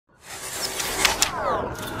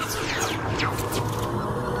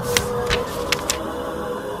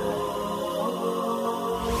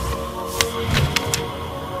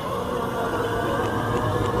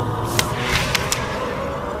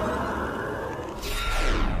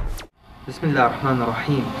بسم الله الرحمن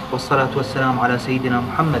الرحيم والصلاة والسلام على سيدنا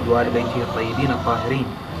محمد وآل بيته الطيبين الطاهرين.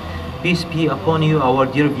 Peace be upon you, our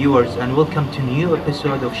dear viewers, and welcome to a new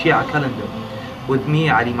episode of Shia Calendar with me,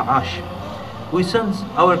 Ali Maash. We send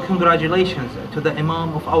our congratulations to the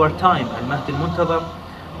Imam of our time, Al-Mahdi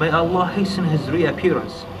al-Muntazar. May Allah hasten his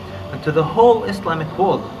reappearance, and to the whole Islamic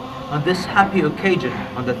world on this happy occasion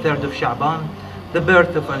on the 3rd of Sha'aban, the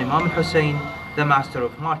birth of Imam Hussein, the master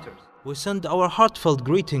of martyrs. We send our heartfelt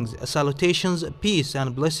greetings, salutations, peace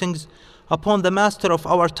and blessings upon the master of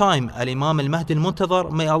our time, Al-Imam al-Mahdi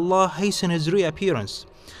al-Muntazar. May Allah hasten his reappearance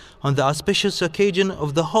on the auspicious occasion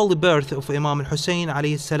of the holy birth of Imam al-Hussein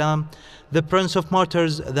alayhi salam, the prince of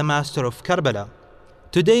martyrs, the master of Karbala.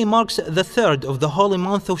 Today marks the 3rd of the holy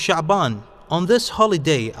month of Sha'aban. On this holy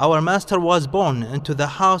day, our master was born into the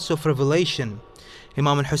house of revelation.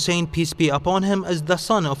 Imam al-Hussein, peace be upon him, is the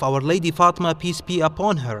son of our Lady Fatima, peace be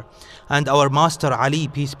upon her, and our master Ali,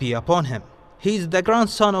 peace be upon him. He is the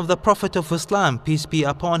grandson of the Prophet of Islam, peace be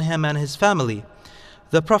upon him, and his family.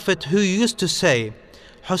 The Prophet who used to say,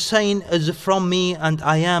 "Hussein is from me and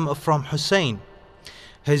I am from Hussein."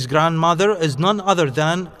 His grandmother is none other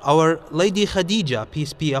than our Lady Khadija,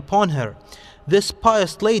 peace be upon her. This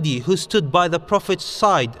pious lady who stood by the Prophet's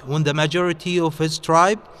side when the majority of his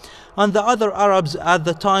tribe and the other Arabs at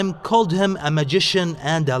the time called him a magician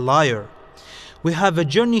and a liar. We have a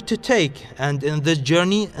journey to take, and in this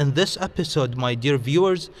journey, in this episode, my dear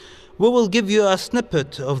viewers, we will give you a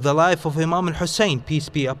snippet of the life of Imam al-Hussein, peace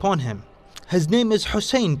be upon him. His name is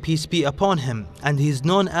Hussein, peace be upon him, and he is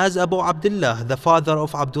known as Abu Abdullah, the father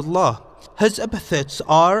of Abdullah. His epithets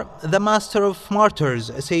are the master of martyrs,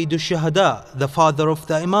 Sayyid al-Shuhada, the father of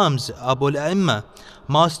the Imams, Abu al-A'imma,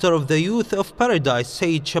 master of the youth of paradise,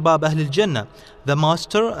 Sayyid Shabab Ahl al-Jannah, the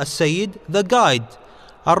master, al-Sayyid, the guide,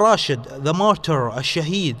 al-Rashid, the martyr,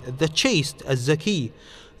 al-Shaheed, the chaste, al-Zaki,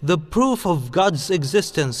 the proof of God's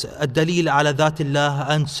existence, al-Dalil ala Dhatillah,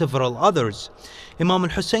 and several others. Imam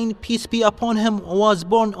al-Hussein, peace be upon him, was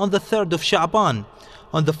born on the 3rd of Sha'aban,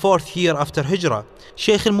 on the 4th year after Hijrah.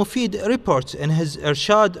 Shaykh al-Mufid reports in his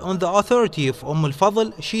Irshad on the authority of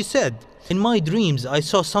al-Fadl, she said, "In my dreams I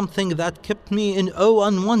saw something that kept me in awe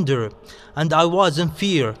and wonder, and I was in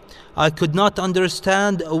fear. I could not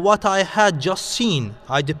understand what I had just seen.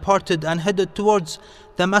 I departed and headed towards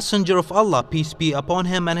the Messenger of Allah, peace be upon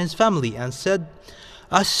him, and his family, and said,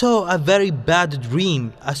 I saw a very bad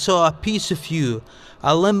dream. I saw a piece of you,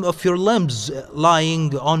 a limb of your limbs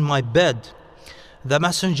lying on my bed." The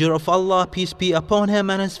Messenger of Allah, peace be upon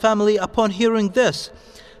him, and his family, upon hearing this,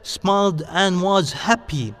 smiled and was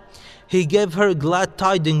happy. He gave her glad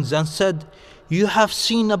tidings and said, "You have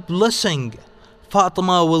seen a blessing.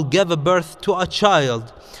 Fatima will give birth to a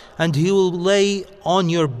child, and he will lay on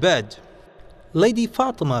your bed." Lady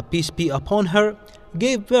Fatima, peace be upon her,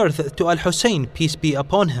 gave birth to Al-Hussein, peace be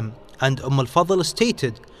upon him, and al-Fadl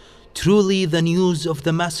stated, "Truly the news of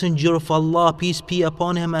the Messenger of Allah, peace be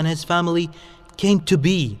upon him, and his family came to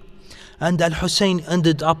be, and Al-Hussein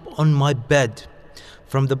ended up on my bed."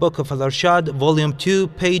 From the book of Al-Irshad, volume 2,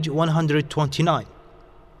 page 129.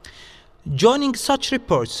 Joining such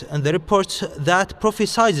reports and the reports that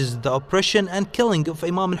prophesizes the oppression and killing of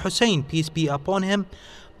Imam al-Hussein, peace be upon him,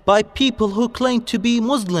 by people who claim to be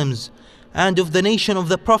Muslims and of the nation of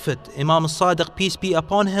the Prophet, Imam al-Sadiq, peace be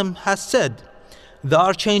upon him, has said, "The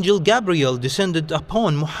Archangel Gabriel descended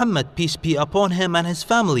upon Muhammad, peace be upon him, and his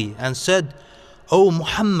family, and said, O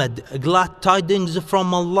Muhammad, glad tidings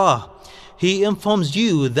from Allah. He informs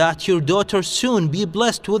you that your daughter soon be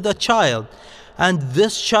blessed with a child, and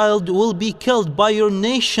this child will be killed by your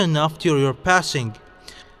nation after your passing."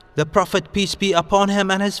 The Prophet, peace be upon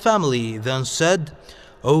him, and his family, then said,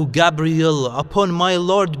 "O Gabriel, upon my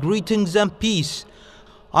Lord, greetings and peace.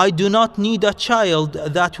 I do not need a child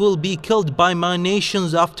that will be killed by my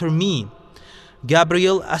nations after me."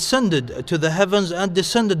 Gabriel ascended to the heavens and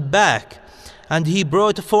descended back, and he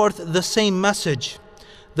brought forth the same message.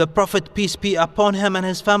 The Prophet, peace be upon him, and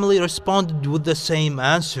his family responded with the same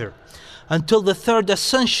answer, until the 3rd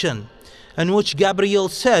ascension, in which Gabriel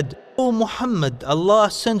said, "O Muhammad, Allah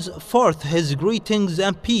sends forth his greetings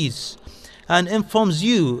and peace, and informs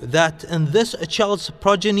you that in this child's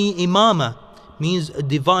progeny imama, means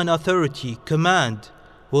divine authority, command,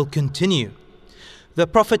 will continue." The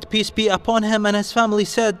Prophet, peace be upon him, and his family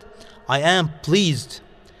said, "I am pleased."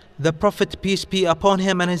 The Prophet, peace be upon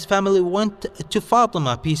him, and his family went to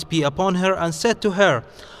Fatima, peace be upon her, and said to her,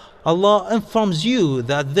 "Allah informs you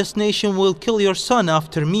that this nation will kill your son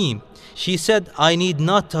after me." She said, "I need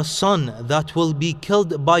not a son that will be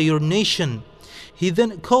killed by your nation." He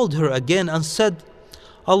then called her again and said,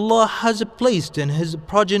 "Allah has placed in his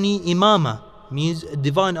progeny imama, means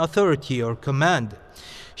divine authority or command.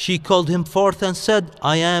 She called him forth and said,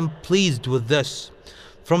 I am pleased with this.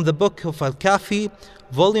 From the book of Al-Kafi,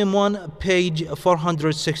 volume 1, page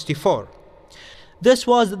 464. This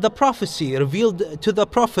was the prophecy revealed to the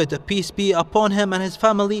Prophet, peace be upon him, and his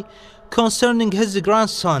family concerning his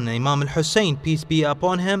grandson, Imam al-Hussein, peace be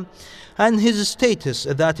upon him, and his status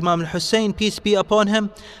that Imam al-Hussein, peace be upon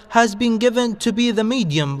him, has been given to be the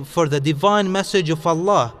medium for the divine message of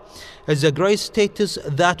Allah, is a great status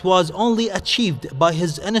that was only achieved by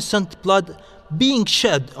his innocent blood being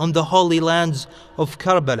shed on the holy lands of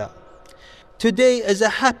Karbala. Today is a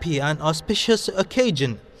happy and auspicious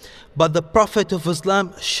occasion, but the Prophet of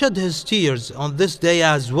Islam shed his tears on this day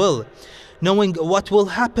as well, knowing what will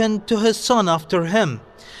happen to his son after him.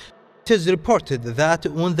 It is reported that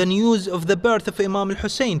when the news of the birth of Imam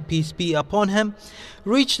al-Hussein, peace be upon him,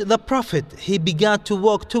 reached the Prophet, he began to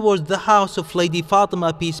walk towards the house of Lady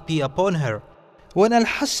Fatima, peace be upon her. When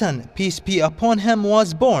al-Hassan, peace be upon him,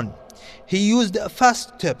 was born, he used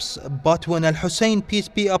fast steps, but when al-Hussein, peace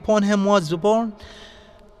be upon him, was born,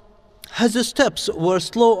 his steps were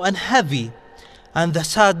slow and heavy, and the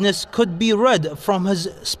sadness could be read from his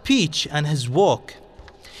speech and his walk.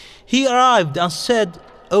 He arrived and said,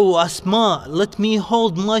 "O Asma, let me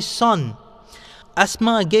hold my son."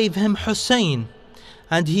 Asma gave him Hussein,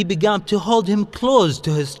 and he began to hold him close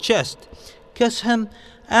to his chest, kiss him,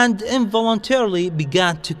 and involuntarily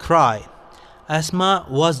began to cry. Asma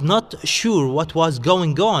was not sure what was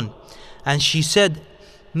going on, and she said,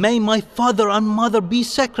 "May my father and mother be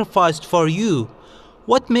sacrificed for you.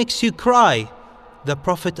 What makes you cry?" The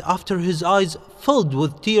Prophet, after his eyes filled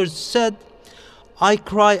with tears, said, "I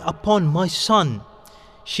cry upon my son."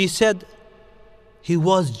 She said, "He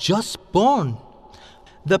was just born."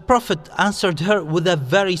 The Prophet answered her with a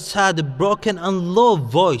very sad, broken and low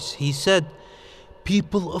voice. He said,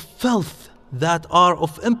 "People of filth that are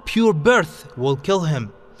of impure birth will kill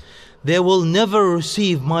him. They will never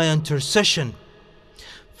receive my intercession."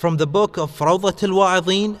 From the book of Rawdat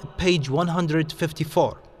al-Wa'idhin, page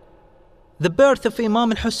 154. The birth of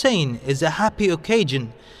Imam al-Hussein is a happy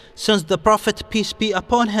occasion, since the Prophet, peace be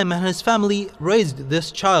upon him, and his family raised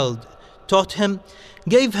this child, taught him,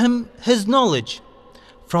 gave him his knowledge.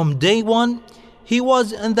 From day one, he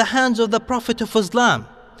was in the hands of the Prophet of Islam.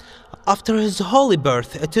 After his holy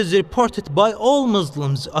birth, it is reported by all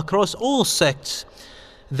Muslims across all sects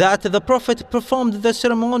that the Prophet performed the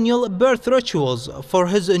ceremonial birth rituals for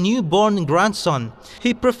his newborn grandson.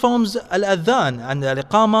 He performs al-adhan and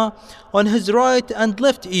al-iqama on his right and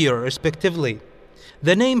left ear respectively.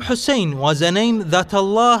 The name Hussein was a name that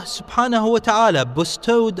Allah subhanahu wa ta'ala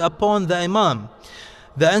bestowed upon the Imam.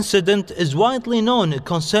 The incident is widely known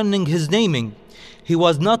concerning his naming. He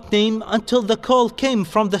was not named until the call came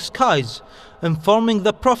from the skies, informing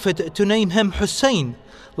the Prophet to name him Hussein,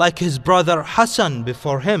 like his brother Hassan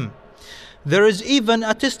before him. There is even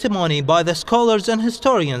a testimony by the scholars and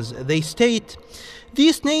historians. They state,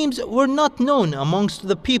 these names were not known amongst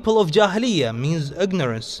the people of Jahiliyyah, means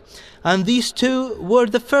ignorance, and these two were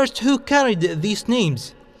the first who carried these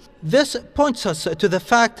names. This points us to the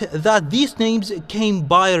fact that these names came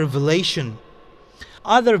by revelation.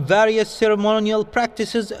 Other various ceremonial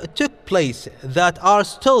practices took place that are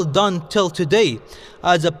still done till today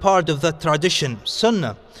as a part of the tradition,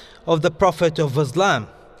 Sunnah, of the Prophet of Islam.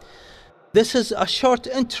 This is a short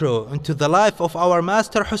intro into the life of our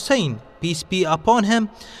Master Hussein, peace be upon him,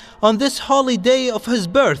 on this holy day of his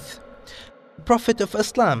birth. Prophet of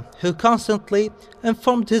Islam, who constantly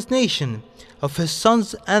informed his nation of his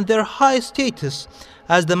sons and their high status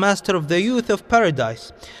as the master of the youth of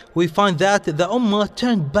paradise. We find that the Ummah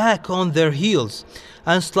turned back on their heels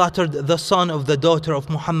and slaughtered the son of the daughter of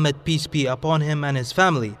Muhammad, peace be upon him, and his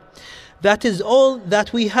family. That is all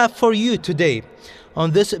that we have for you today.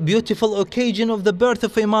 On this beautiful occasion of the birth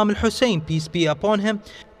of Imam al-Hussein, peace be upon him,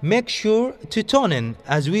 make sure to tune in,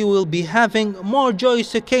 as we will be having more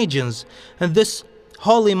joyous occasions in this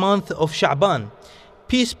holy month of Sha'aban.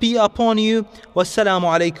 Peace be upon you. Wassalamu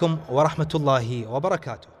alaikum wa rahmatullahi wa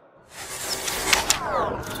barakatuh.